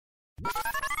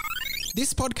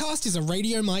This podcast is a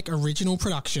Radio Mike original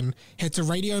production. Head to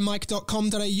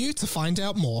radiomike.com.au to find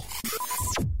out more.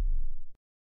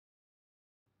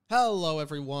 Hello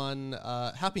everyone,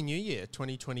 Happy New Year.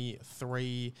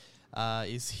 2023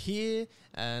 is here,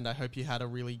 and I hope you had a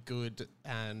really good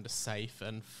and safe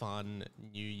and fun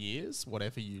New Year's,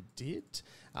 whatever you did.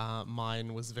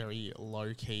 Mine was very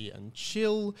low-key and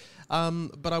chill,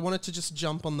 but I wanted to just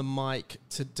jump on the mic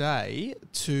today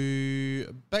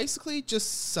to basically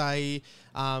just say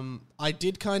I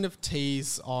did kind of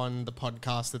tease on the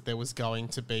podcast that there was going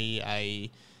to be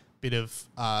a bit of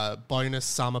bonus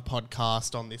summer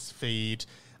podcast on this feed.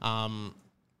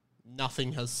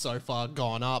 Nothing has so far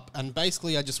gone up, and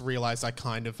basically I just realized I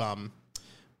kind of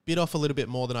bit off a little bit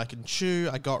more than I can chew.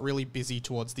 I got really busy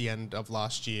towards the end of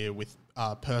last year with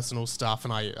personal stuff,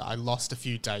 and I lost a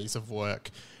few days of work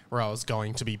where I was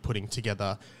going to be putting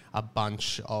together a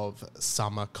bunch of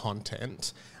summer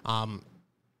content.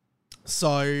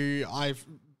 So I've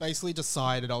basically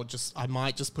decided I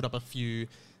might just put up a few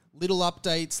little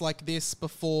updates like this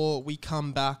before we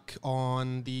come back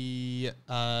on the,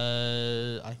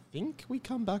 I think we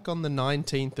come back on the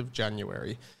 19th of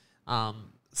January.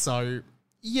 So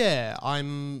yeah,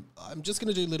 I'm just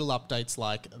going to do little updates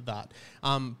like that.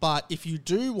 But if you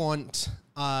do want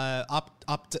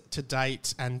up to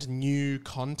date and new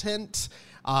content,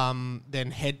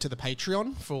 then head to the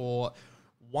Patreon for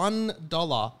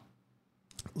 $1.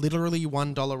 Literally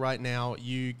 $1 right now.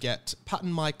 You get Pat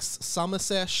and Mike's Summer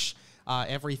Sesh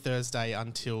every Thursday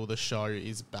until the show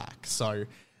is back. So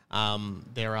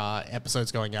there are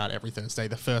episodes going out every Thursday.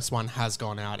 The first one has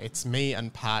gone out. It's me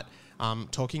and Pat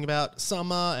talking about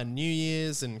summer and New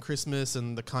Year's and Christmas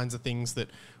and the kinds of things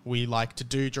that we like to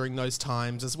do during those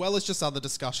times, as well as just other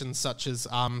discussions such as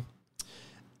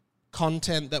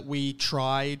content that we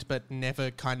tried but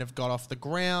never kind of got off the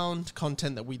ground,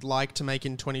 content that we'd like to make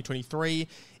in 2023.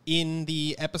 In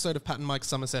the episode of Pat and Mike's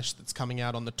Summer Sesh that's coming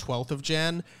out on the 12th of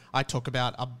Jan, I talk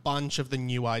about a bunch of the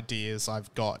new ideas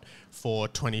I've got for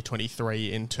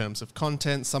 2023 in terms of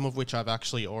content, some of which I've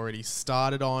actually already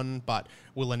started on, but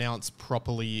will announce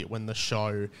properly when the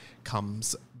show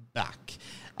comes back.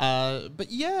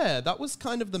 But yeah, that was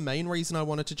kind of the main reason I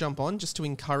wanted to jump on, just to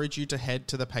encourage you to head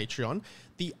to the Patreon.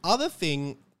 The other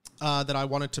thing that I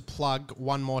wanted to plug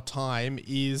one more time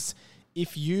is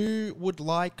if you would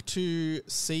like to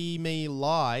see me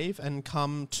live and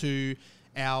come to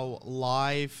our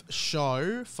live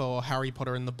show for Harry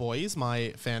Potter and the Boys,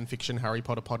 my fan fiction Harry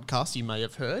Potter podcast you may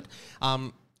have heard,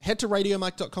 head to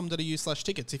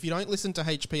radiomike.com.au/tickets. If you don't listen to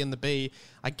HP and the B,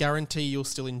 I guarantee you'll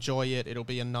still enjoy it. It'll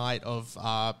be a night of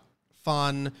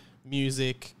fun,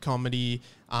 music, comedy,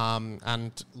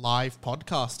 and live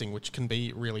podcasting, which can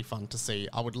be really fun to see.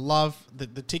 I would love...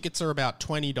 The tickets are about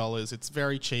 $20. It's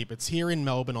very cheap. It's here in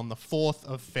Melbourne on the 4th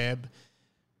of Feb,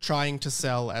 trying to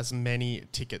sell as many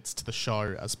tickets to the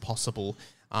show as possible,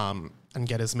 and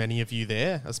get as many of you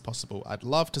there as possible. I'd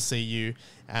love to see you,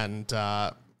 and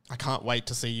I can't wait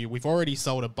to see you. We've already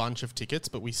sold a bunch of tickets,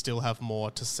 but we still have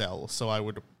more to sell, so I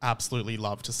would absolutely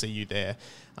love to see you there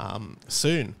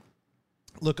soon.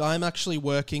 Look, I'm actually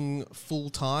working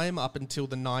full-time up until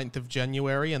the 9th of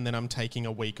January, and then I'm taking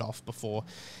a week off before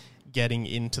getting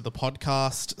into the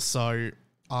podcast, so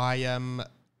I am,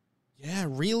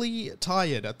 really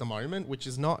tired at the moment, which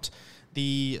is not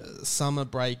the summer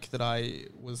break that I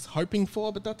was hoping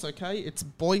for, but that's okay. It's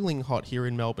boiling hot here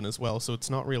in Melbourne as well, so it's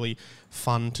not really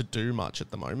fun to do much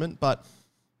at the moment. But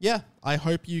yeah, I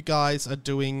hope you guys are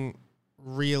doing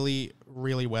really,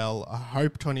 really well. I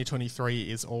hope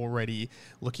 2023 is already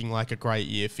looking like a great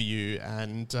year for you,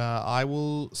 and I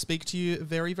will speak to you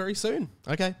very, very soon.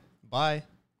 Okay, bye.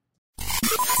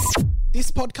 This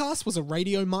podcast was a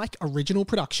Radio Mike original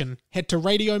production. Head to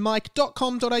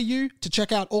radiomike.com.au to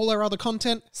check out all our other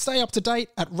content, stay up to date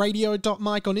at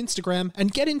radio.mike on Instagram,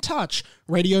 and get in touch,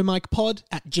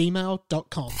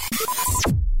 radiomikepod@gmail.com.